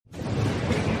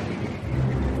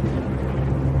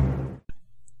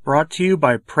Brought to you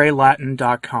by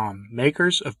PrayLatin.com,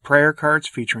 makers of prayer cards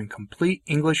featuring complete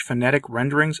English phonetic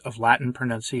renderings of Latin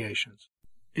pronunciations.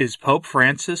 Is Pope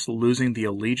Francis losing the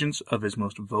allegiance of his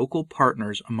most vocal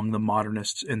partners among the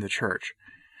modernists in the Church?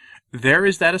 There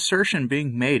is that assertion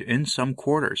being made in some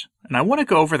quarters, and I want to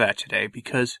go over that today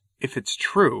because if it's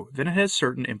true, then it has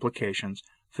certain implications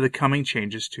for the coming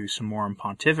changes to Summorum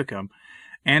Pontificum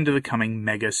and to the coming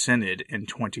Mega Synod in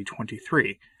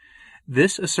 2023.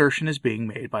 This assertion is being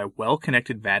made by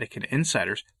well-connected Vatican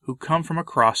insiders who come from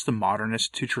across the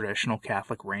modernist to traditional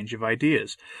Catholic range of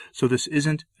ideas, so this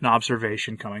isn't an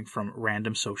observation coming from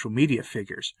random social media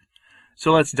figures.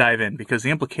 So let's dive in, because the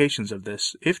implications of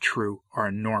this, if true, are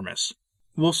enormous.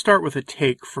 We'll start with a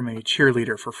take from a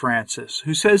cheerleader for Francis,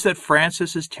 who says that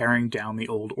Francis is tearing down the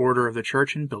old order of the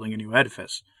Church and building a new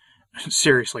edifice.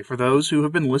 Seriously, for those who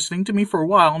have been listening to me for a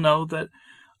while know that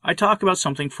I talk about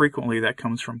something frequently that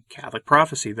comes from Catholic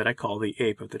prophecy that I call the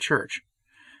ape of the Church.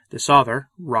 This author,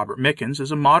 Robert Mickens,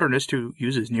 is a modernist who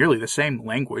uses nearly the same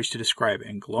language to describe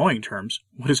in glowing terms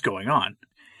what is going on.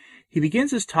 He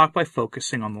begins his talk by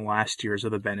focusing on the last years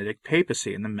of the Benedict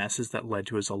papacy and the messes that led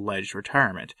to his alleged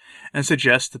retirement, and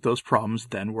suggests that those problems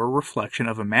then were a reflection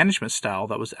of a management style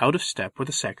that was out of step with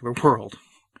the secular world.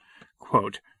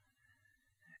 Quote,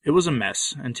 "It was a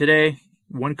mess, and today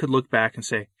one could look back and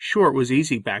say, sure, it was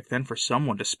easy back then for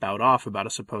someone to spout off about a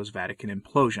supposed Vatican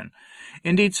implosion.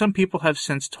 Indeed, some people have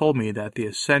since told me that the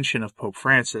ascension of Pope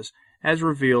Francis has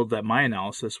revealed that my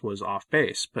analysis was off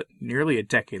base, but nearly a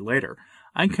decade later,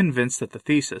 I'm convinced that the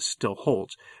thesis still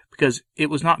holds, because it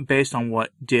was not based on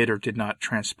what did or did not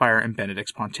transpire in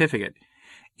Benedict's pontificate.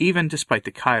 Even despite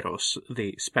the kairos,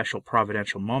 the special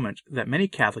providential moment that many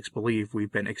Catholics believe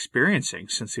we've been experiencing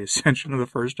since the ascension of the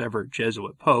first ever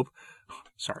Jesuit Pope,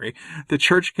 the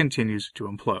Church continues to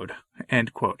implode."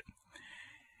 End quote.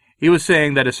 He was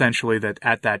saying that essentially that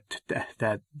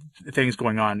things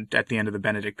going on at the end of the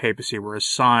Benedict papacy were a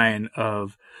sign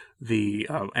of the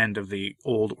end of the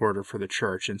old order for the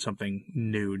Church and something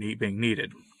new being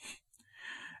needed.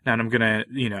 Now, I'm going to,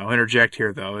 interject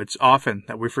here, though. It's often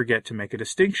that we forget to make a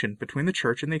distinction between the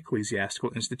Church and the ecclesiastical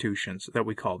institutions that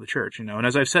we call the Church, And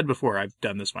as I've said before, I've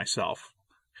done this myself.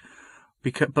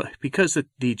 Because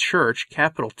the Church,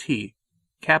 capital T,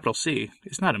 capital C,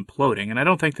 is not imploding, and I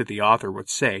don't think that the author would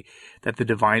say that the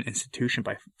divine institution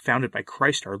founded by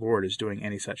Christ our Lord is doing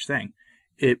any such thing.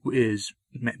 It is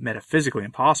metaphysically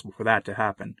impossible for that to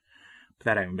happen. But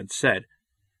that having been said,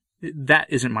 that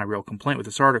isn't my real complaint with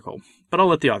this article, but I'll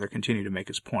let the author continue to make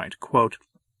his point. Quote,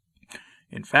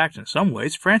 "In fact, in some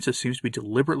ways, Francis seems to be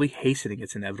deliberately hastening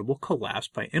its inevitable collapse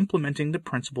by implementing the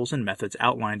principles and methods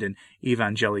outlined in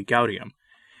Evangelii Gaudium,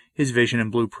 his vision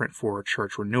and blueprint for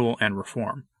church renewal and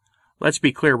reform. Let's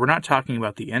be clear, we're not talking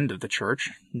about the end of the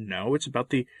Church. No, it's about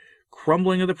the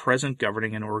crumbling of the present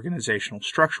governing and organizational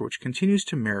structure, which continues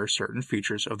to mirror certain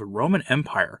features of the Roman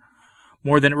Empire,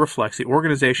 more than it reflects the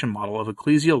organization model of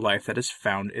ecclesial life that is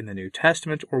found in the New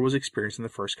Testament or was experienced in the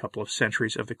first couple of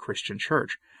centuries of the Christian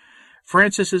Church.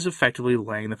 Francis is effectively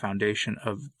laying the foundation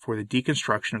for the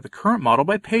deconstruction of the current model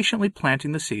by patiently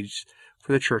planting the seeds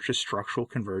for the Church's structural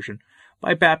conversion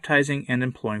by baptizing and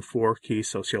employing 4 key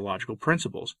sociological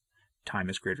principles. Time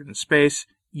is greater than space,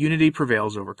 unity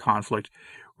prevails over conflict,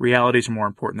 realities are more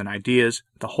important than ideas,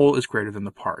 the whole is greater than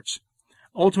the parts.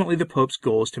 Ultimately, the Pope's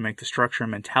goal is to make the structure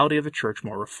and mentality of the Church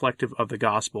more reflective of the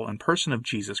gospel and person of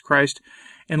Jesus Christ,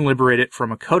 and liberate it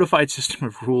from a codified system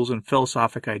of rules and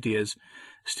philosophic ideas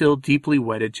still deeply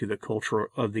wedded to the culture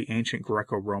of the ancient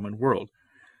Greco-Roman world.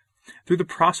 Through the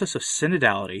process of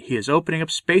synodality, he is opening up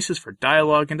spaces for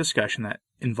dialogue and discussion that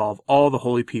involve all the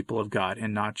holy people of God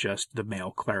and not just the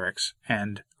male clerics."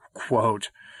 End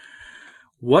quote.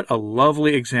 What a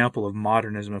lovely example of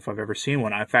modernism if I've ever seen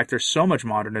one. In fact, there's so much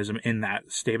modernism in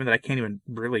that statement that I can't even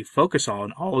really focus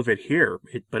on all of it here,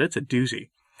 but it's a doozy.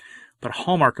 But a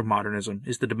hallmark of modernism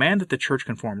is the demand that the Church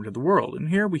conform to the world, and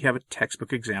here we have a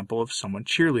textbook example of someone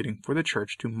cheerleading for the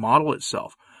Church to model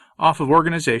itself off of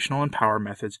organizational and power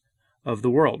methods of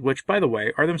the world, which, by the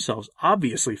way, are themselves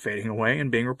obviously fading away and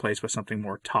being replaced by something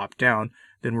more top-down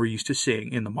than we're used to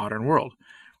seeing in the modern world.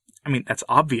 I mean, that's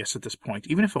obvious at this point,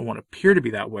 even if it won't appear to be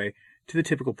that way to the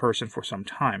typical person for some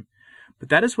time. But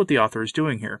that is what the author is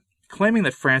doing here, claiming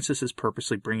that Francis is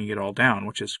purposely bringing it all down,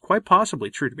 which is quite possibly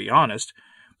true, to be honest,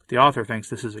 but the author thinks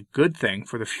this is a good thing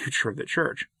for the future of the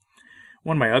Church.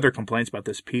 One of my other complaints about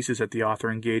this piece is that the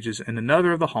author engages in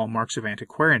another of the hallmarks of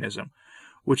antiquarianism,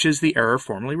 which is the error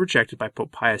formerly rejected by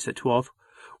Pope Pius XII,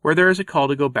 where there is a call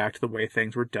to go back to the way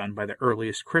things were done by the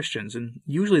earliest Christians, and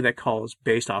usually that call is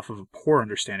based off of a poor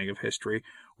understanding of history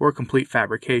or a complete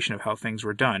fabrication of how things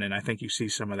were done, and I think you see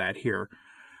some of that here.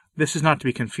 This is not to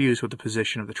be confused with the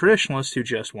position of the traditionalists who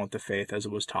just want the faith as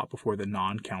it was taught before the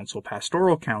non-council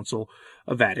pastoral council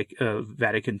of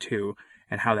Vatican II,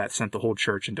 and how that sent the whole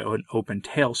church into an open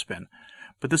tailspin.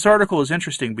 But this article is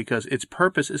interesting because its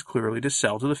purpose is clearly to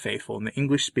sell to the faithful in the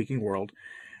English-speaking world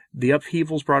the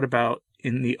upheavals brought about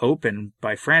in the open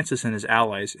by Francis and his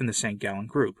allies in the St. Gallen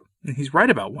group. And he's right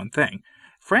about one thing.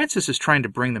 Francis is trying to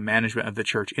bring the management of the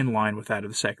church in line with that of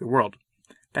the secular world.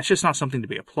 That's just not something to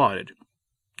be applauded.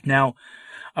 Now,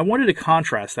 I wanted to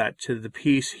contrast that to the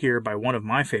piece here by one of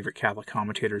my favorite Catholic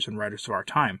commentators and writers of our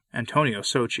time, Antonio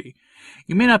Socci.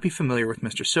 You may not be familiar with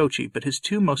Mr. Socci, but his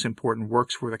two most important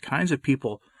works for the kinds of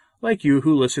people like you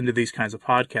who listen to these kinds of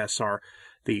podcasts are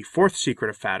The Fourth Secret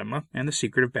of Fatima and The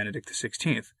Secret of Benedict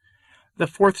XVI. The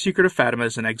Fourth Secret of Fatima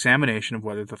is an examination of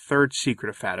whether the Third Secret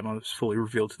of Fatima is fully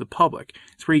revealed to the public.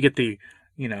 It's where you get the,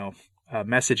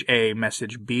 message A,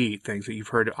 message B, things that you've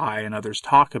heard I and others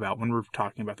talk about when we're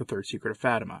talking about the Third Secret of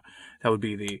Fatima. That would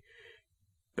be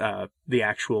the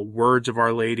actual words of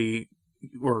Our Lady,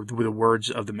 or the words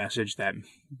of the message that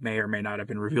may or may not have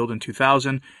been revealed in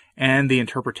 2000, and the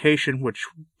interpretation which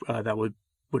that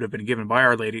would have been given by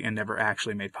Our Lady and never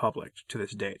actually made public to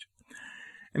this date.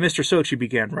 And Mr. Socci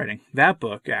began writing that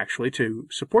book, actually, to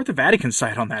support the Vatican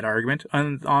side on that argument,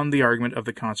 on the argument of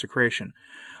the consecration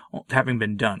having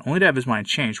been done, only to have his mind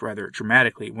changed rather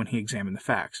dramatically when he examined the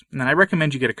facts. And I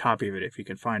recommend you get a copy of it if you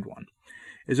can find one.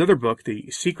 His other book,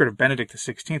 The Secret of Benedict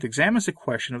XVI, examines the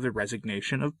question of the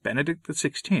resignation of Benedict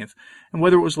XVI and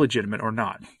whether it was legitimate or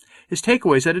not. His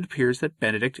takeaway is that it appears that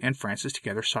Benedict and Francis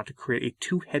together sought to create a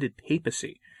two-headed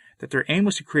papacy, that their aim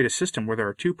was to create a system where there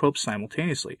are two popes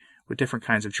simultaneously, with different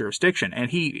kinds of jurisdiction,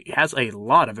 and he has a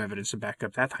lot of evidence to back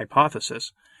up that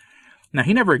hypothesis. Now,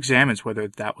 he never examines whether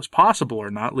that was possible or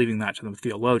not, leaving that to the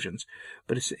theologians,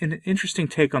 but it's an interesting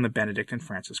take on the Benedict and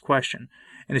Francis question,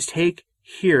 and his take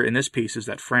here in this piece is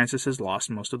that Francis has lost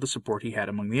most of the support he had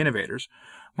among the innovators,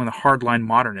 among the hardline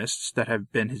modernists that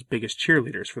have been his biggest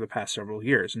cheerleaders for the past several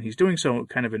years, and he's doing so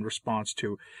kind of in response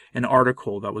to an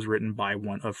article that was written by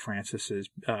one of Francis's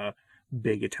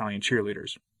big Italian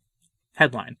cheerleaders.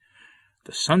 Headline: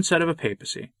 The Sunset of a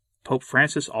Papacy. Pope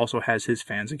Francis also has his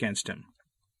fans against him.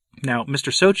 Now,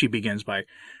 Mr. Socci begins by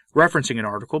referencing an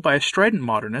article by a strident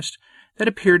modernist that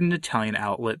appeared in an Italian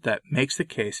outlet that makes the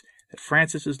case that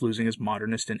Francis is losing his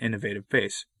modernist and innovative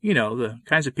base. You know, the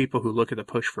kinds of people who look at the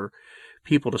push for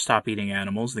people to stop eating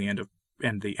animals, the end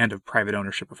of private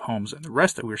ownership of homes, and the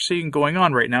rest that we're seeing going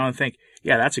on right now and think,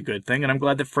 yeah, that's a good thing, and I'm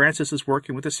glad that Francis is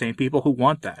working with the same people who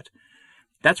want that.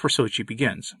 That's where Socci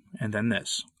begins. And then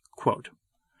this, quote,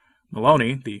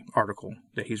 Maloney, the article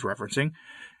that he's referencing,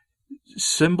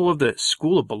 symbol of the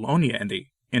School of Bologna and the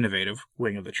innovative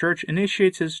wing of the Church,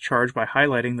 initiates his charge by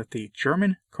highlighting that the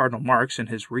German Cardinal Marx, in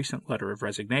his recent letter of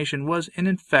resignation, was, in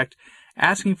effect,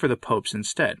 asking for the popes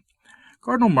instead.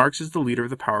 Cardinal Marx is the leader of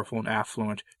the powerful and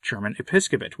affluent German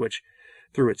episcopate, which,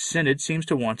 through its synod, seems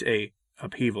to want a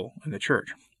upheaval in the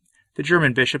Church. The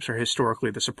German bishops are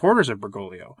historically the supporters of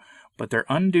Bergoglio, but their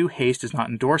undue haste is not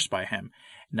endorsed by him.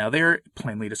 Now they are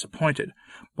plainly disappointed.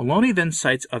 Maloney then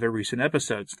cites other recent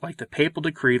episodes, like the papal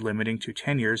decree limiting to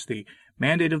 10 years the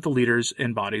mandate of the leaders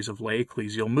and bodies of lay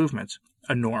ecclesial movements,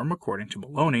 a norm, according to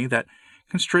Maloney, that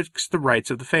constricts the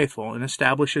rights of the faithful and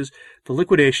establishes the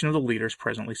liquidation of the leaders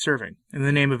presently serving, in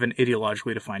the name of an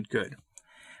ideologically defined good.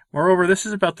 Moreover, this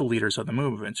is about the leaders of the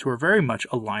movements, who are very much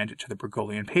aligned to the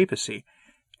Bergoglian papacy,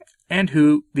 and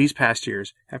who, these past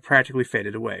years, have practically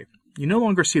faded away. You no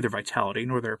longer see their vitality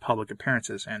nor their public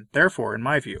appearances, and therefore, in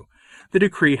my view, the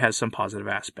decree has some positive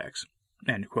aspects.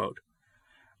 End quote.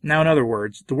 Now, in other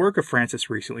words, the work of Francis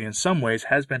recently in some ways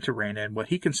has been to rein in what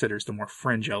he considers the more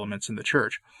fringe elements in the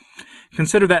Church.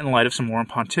 Consider that in light of Summorum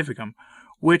Pontificum,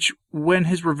 which, when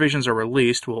his revisions are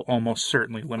released, will almost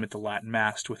certainly limit the Latin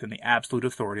Mass within the absolute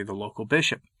authority of the local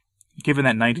bishop. Given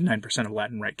that 99% of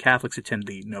Latin Rite Catholics attend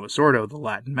the Novus Ordo, the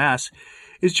Latin Mass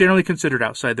is generally considered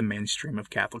outside the mainstream of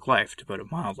Catholic life, to put it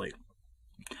mildly.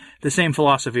 The same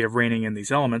philosophy of reining in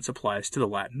these elements applies to the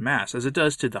Latin Mass, as it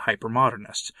does to the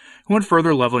hypermodernists, who want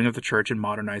further leveling of the Church and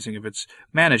modernizing of its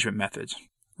management methods.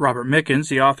 Robert Mickens,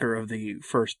 the author of the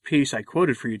first piece I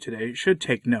quoted for you today, should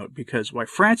take note, because while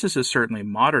Francis is certainly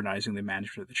modernizing the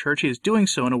management of the Church, he is doing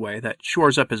so in a way that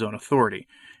shores up his own authority,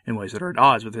 in ways that are at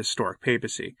odds with the historic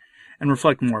papacy, and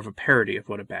reflect more of a parody of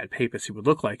what a bad papacy would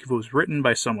look like if it was written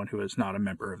by someone who is not a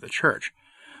member of the Church.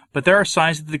 But there are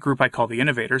signs that the group I call the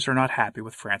Innovators are not happy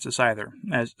with Francis either,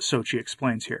 as Socci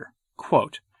explains here.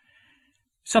 Quote,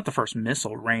 It's not the first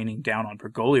missile raining down on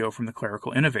Bergoglio from the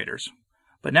clerical Innovators,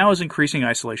 but now his increasing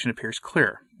isolation appears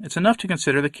clear. It's enough to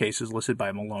consider the cases listed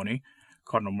by Maloney,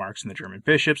 Cardinal Marx and the German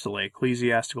bishops, the lay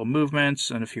ecclesiastical movements,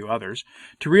 and a few others,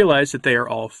 to realize that they are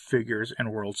all figures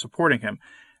and worlds supporting him.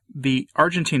 The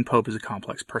Argentine Pope is a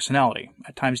complex personality,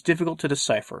 at times difficult to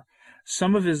decipher.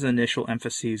 Some of his initial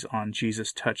emphases on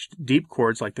Jesus touched deep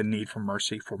chords like the need for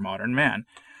mercy for modern man.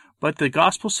 But the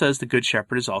Gospel says the Good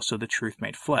Shepherd is also the truth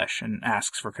made flesh and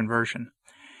asks for conversion.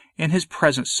 In his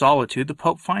present solitude, the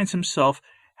Pope finds himself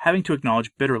having to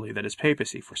acknowledge bitterly that his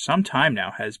papacy for some time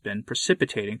now has been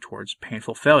precipitating towards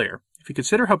painful failure. If you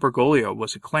consider how Bergoglio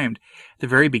was acclaimed at the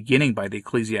very beginning by the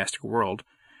ecclesiastical world,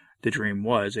 the dream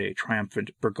was a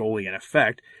triumphant Bergoglian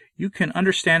effect, you can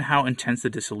understand how intense the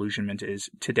disillusionment is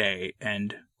today,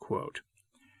 end quote.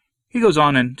 He goes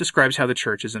on and describes how the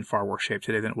church is in far worse shape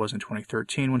today than it was in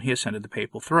 2013 when he ascended the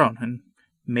papal throne, and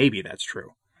maybe that's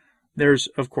true. There's,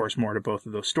 of course, more to both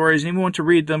of those stories, and if you want to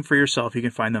read them for yourself, you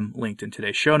can find them linked in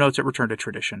today's show notes at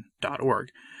returntotradition.org.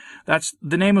 That's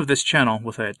the name of this channel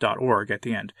with a .org at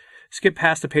the end. Skip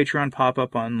past the Patreon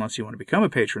pop-up unless you want to become a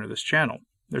patron of this channel.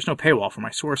 There's no paywall for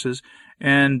my sources,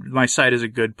 and my site is a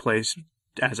good place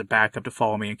as a backup to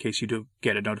follow me in case you do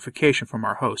get a notification from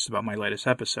our host about my latest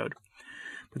episode.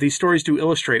 But these stories do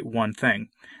illustrate one thing.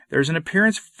 There is an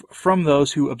appearance from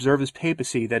those who observe this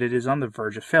papacy that it is on the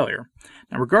verge of failure.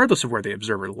 Now, regardless of where the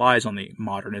observer lies on the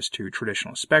modernist to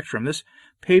traditionalist spectrum, this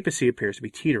papacy appears to be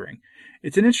teetering.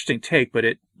 It's an interesting take, but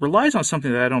it relies on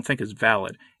something that I don't think is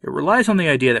valid. It relies on the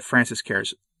idea that Francis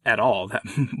cares at all that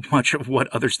much of what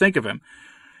others think of him.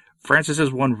 Francis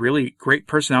has one really great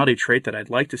personality trait that I'd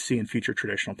like to see in future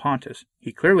traditional pontiffs.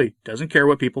 He clearly doesn't care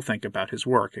what people think about his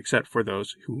work, except for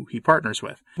those who he partners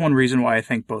with. One reason why I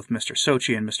think both Mr.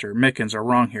 Sochi and Mr. Mickens are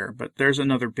wrong here, but there's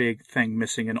another big thing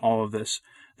missing in all of this.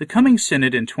 The coming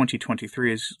synod in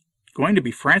 2023 is going to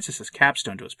be Francis's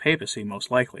capstone to his papacy,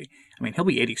 most likely. I mean, he'll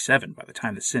be 87 by the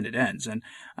time the synod ends, and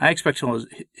I expect he'll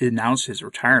announce his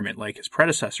retirement like his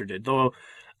predecessor did, though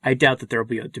I doubt that there will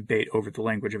be a debate over the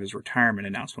language of his retirement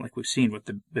announcement like we've seen with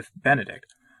Benedict.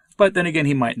 But then again,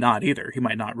 he might not either. He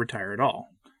might not retire at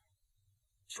all.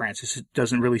 Francis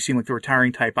doesn't really seem like the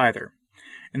retiring type either.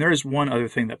 And there is one other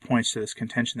thing that points to this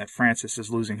contention that Francis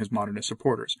is losing his modernist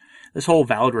supporters. This whole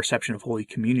valid reception of Holy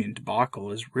Communion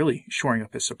debacle is really shoring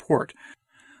up his support.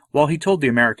 While he told the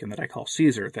American that I call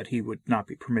Caesar that he would not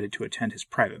be permitted to attend his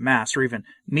private mass or even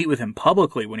meet with him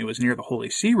publicly when he was near the Holy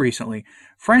See recently,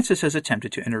 Francis has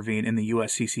attempted to intervene in the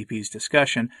USCCB's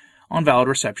discussion on valid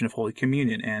reception of Holy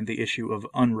Communion and the issue of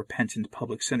unrepentant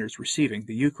public sinners receiving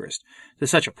the Eucharist, to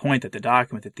such a point that the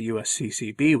document that the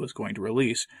USCCB was going to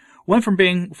release went from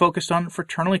being focused on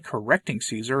fraternally correcting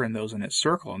Caesar and those in his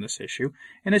circle on this issue,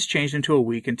 and has changed into a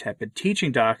weak and tepid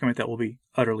teaching document that will be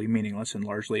utterly meaningless and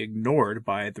largely ignored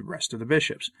by the rest of the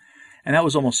bishops. And that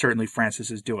was almost certainly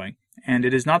Francis's doing, and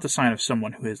it is not the sign of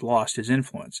someone who has lost his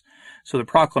influence. So the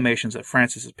proclamations that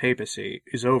Francis's papacy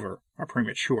is over are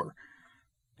premature.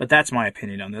 But that's my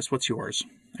opinion on this. What's yours?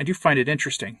 I do find it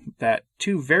interesting that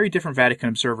two very different Vatican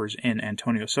observers in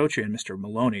Antonio Sochi and Mr.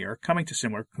 Maloney are coming to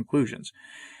similar conclusions.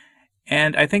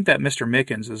 And I think that Mr.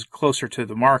 Mickens is closer to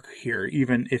the mark here,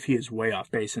 even if he is way off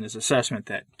base in his assessment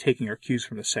that taking our cues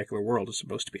from the secular world is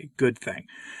supposed to be a good thing.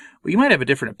 But you might have a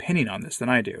different opinion on this than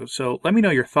I do, so let me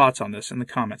know your thoughts on this in the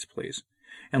comments, please.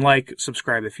 And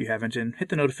subscribe if you haven't, and hit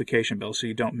the notification bell so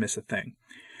you don't miss a thing.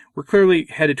 We're clearly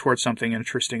headed towards something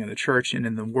interesting in the church and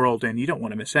in the world, and you don't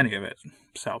want to miss any of it.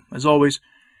 So, as always,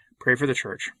 pray for the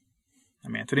church.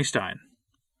 I'm Anthony Stein.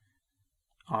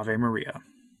 Ave Maria.